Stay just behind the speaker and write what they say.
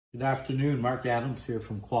Good afternoon, Mark Adams here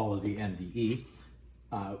from Quality NDE.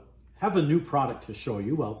 Have a new product to show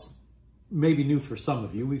you. Well, it's maybe new for some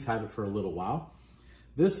of you. We've had it for a little while.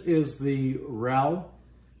 This is the REL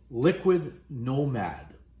Liquid Nomad.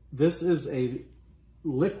 This is a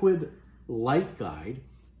liquid light guide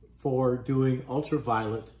for doing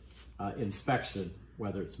ultraviolet inspection,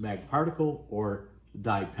 whether it's mag particle or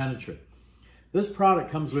dye penetrant. This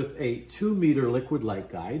product comes with a 2-meter liquid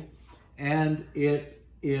light guide, and it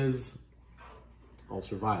is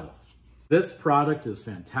ultraviolet. This product is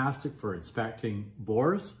fantastic for inspecting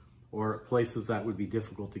bores or places that would be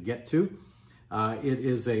difficult to get to. It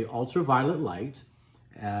is a ultraviolet light,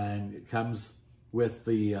 and it comes with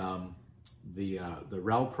the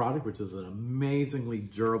REL product, which is an amazingly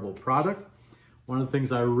durable product. One of the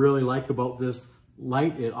things I really like about this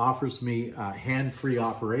light, it offers me hand-free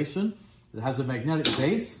operation. It has a magnetic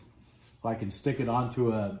base, so I can stick it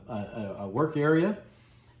onto a work area.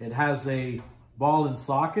 It has a ball and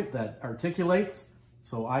socket that articulates,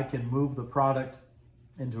 so I can move the product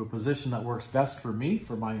into a position that works best for me,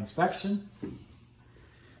 for my inspection.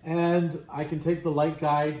 And I can take the light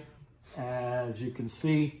guide, as you can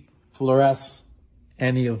see, fluoresce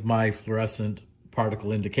any of my fluorescent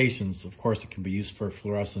particle indications. Of course, it can be used for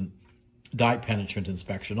fluorescent dye penetrant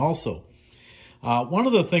inspection also. One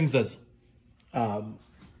of the things that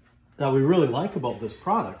we really like about this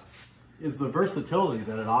product is the versatility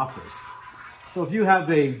that it offers. So if you have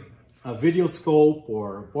a videoscope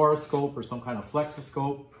or a boroscope or some kind of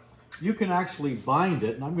flexoscope, you can actually bind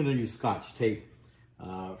it, and I'm going to use Scotch tape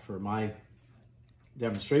for my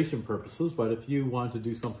demonstration purposes, but if you want to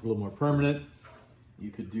do something a little more permanent,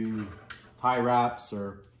 you could do tie wraps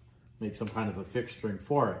or make some kind of a fixturing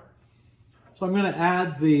for it. So I'm going to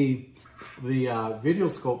add the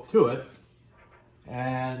videoscope to it,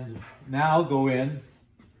 and now go in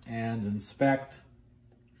and inspect,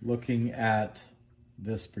 looking at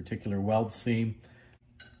this particular weld seam.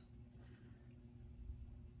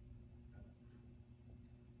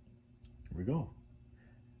 Here we go.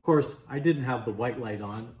 Of course, I didn't have the white light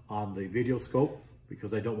on the videoscope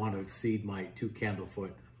because I don't want to exceed my 2 candle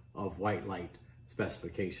foot of white light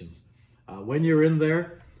specifications. When you're in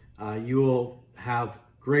there, you'll have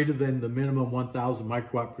greater than the minimum 1,000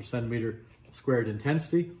 microwatt per centimeter squared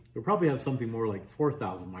intensity. You'll probably have something more like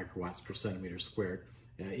 4,000 microwatts per centimeter squared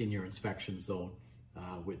in your inspection zone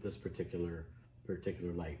with this particular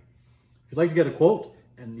light. If you'd like to get a quote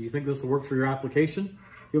and you think this will work for your application,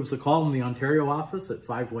 give us a call in the Ontario office at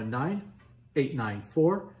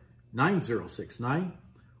 519-894-9069,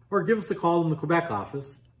 or give us a call in the Quebec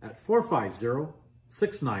office at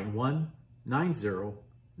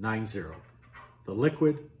 450-691-9090. The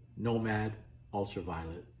Liquid Nomad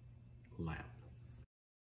Ultraviolet Lamp.